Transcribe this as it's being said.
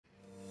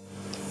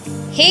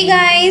Hey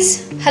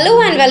guys,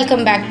 hello and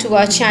welcome back to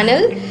our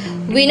channel.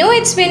 We know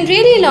it's been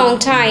really long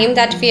time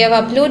that we have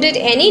uploaded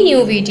any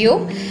new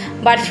video,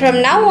 but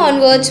from now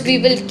onwards we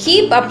will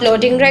keep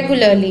uploading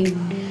regularly.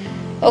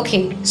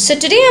 Okay, so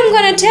today I'm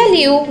gonna tell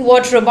you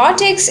what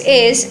robotics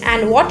is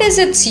and what is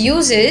its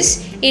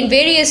uses in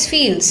various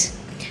fields.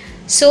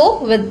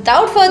 So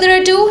without further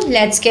ado,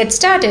 let's get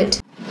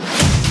started.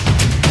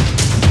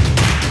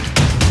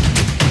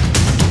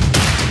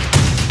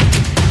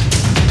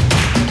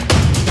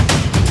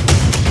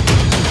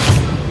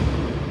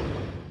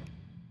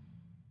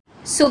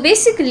 So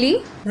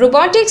basically,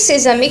 robotics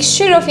is a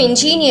mixture of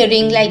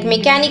engineering like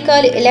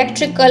mechanical,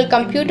 electrical,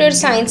 computer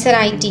science and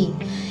IT.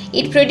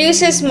 It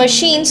produces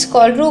machines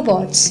called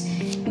robots.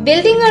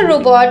 Building a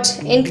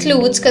robot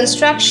includes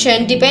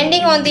construction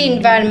depending on the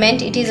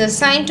environment it is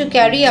assigned to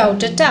carry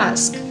out a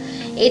task.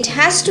 It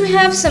has to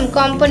have some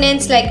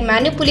components like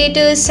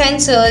manipulators,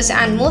 sensors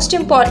and most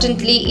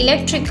importantly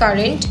electric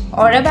current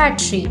or a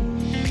battery.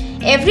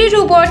 Every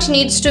robot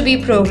needs to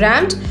be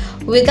programmed,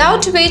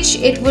 without which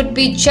it would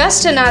be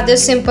just another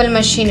simple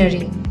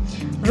machinery.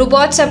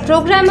 Robots are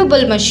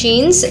programmable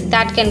machines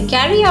that can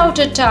carry out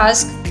a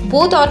task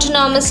both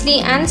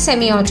autonomously and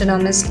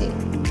semi-autonomously.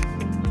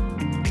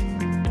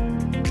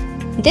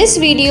 This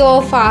video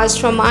of ours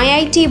from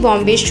IIT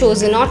Bombay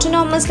shows an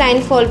autonomous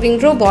line-following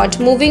robot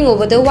moving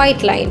over the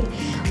white line.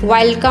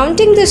 While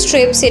counting the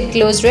strips, it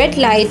glows red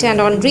light, and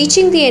on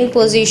reaching the end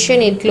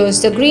position, it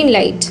glows the green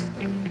light.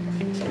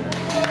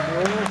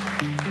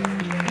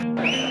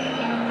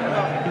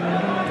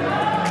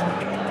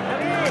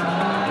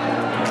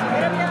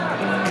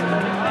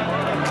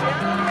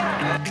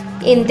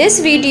 In this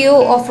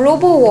video of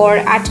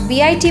RoboWar at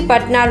BIT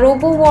Patna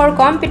RoboWar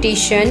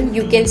competition,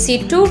 you can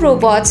see two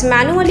robots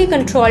manually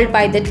controlled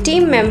by the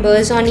team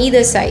members on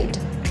either side.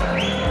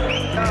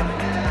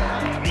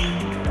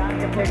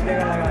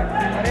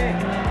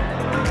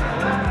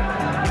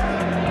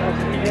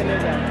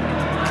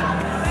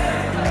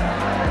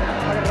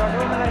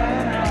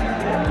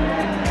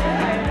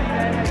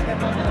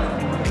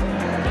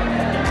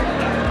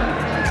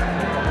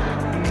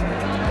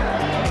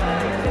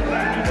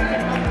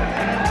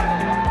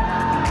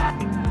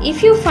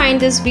 If you find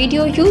this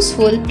video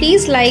useful,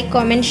 please like,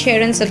 comment,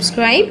 share and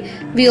subscribe.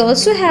 We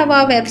also have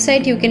our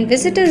website. You can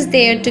visit us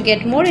there to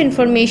get more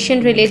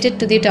information related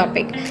to the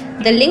topic.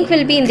 The link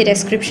will be in the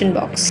description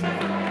box.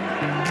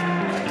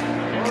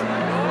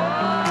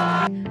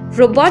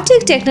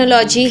 Robotic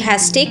technology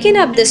has taken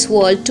up this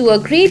world to a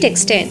great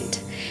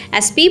extent,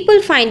 as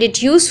people find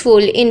it useful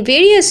in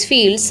various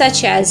fields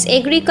such as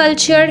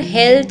agriculture,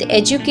 health,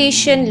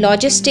 education,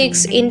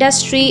 logistics,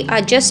 industry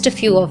are just a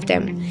few of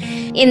them.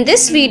 In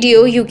this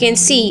video, you can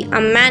see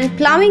a man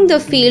plowing the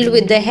field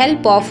with the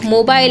help of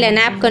mobile and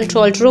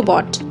app-controlled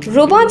robot.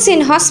 Robots in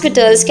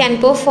hospitals can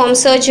perform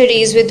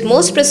surgeries with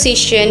most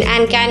precision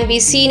and can be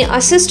seen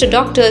assist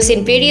doctors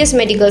in various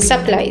medical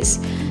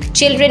supplies.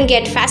 Children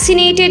get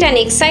fascinated and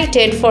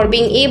excited for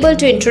being able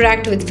to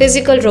interact with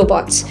physical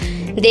robots.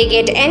 They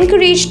get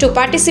encouraged to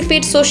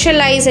participate,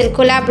 socialize and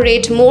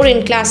collaborate more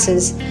in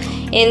classes.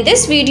 In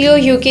this video,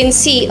 you can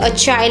see a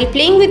child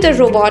playing with a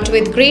robot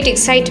with great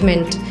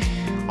excitement.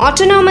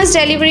 Autonomous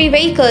delivery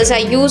vehicles are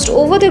used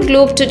over the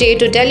globe today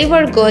to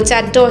deliver goods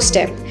at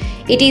doorstep.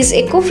 It is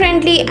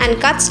eco-friendly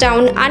and cuts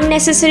down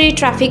unnecessary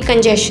traffic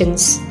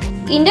congestions.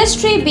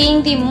 Industry,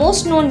 being the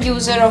most known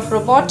user of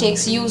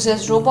robotics,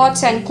 uses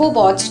robots and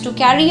cobots to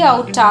carry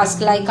out tasks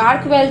like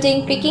arc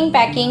welding, picking,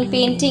 packing,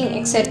 painting,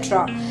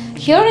 etc.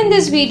 Here in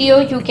this video,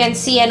 you can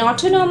see an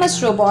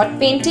autonomous robot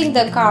painting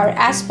the car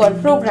as per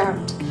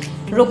programmed.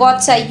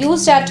 Robots are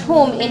used at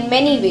home in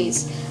many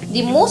ways.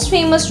 The most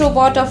famous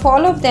robot of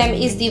all of them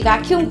is the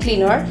vacuum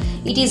cleaner.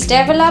 It is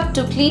developed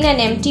to clean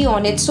and empty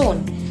on its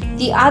own.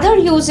 The other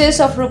uses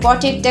of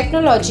robotic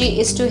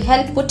technology is to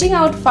help putting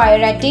out fire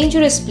at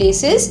dangerous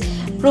places,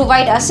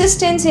 provide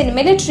assistance in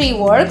military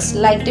works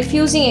like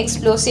defusing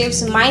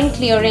explosives, mine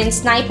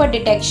clearance, sniper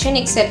detection,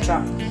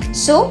 etc.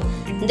 So,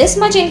 this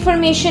much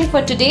information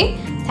for today.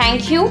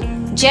 Thank you.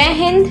 Jai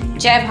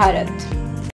Hind, Jai Bharat.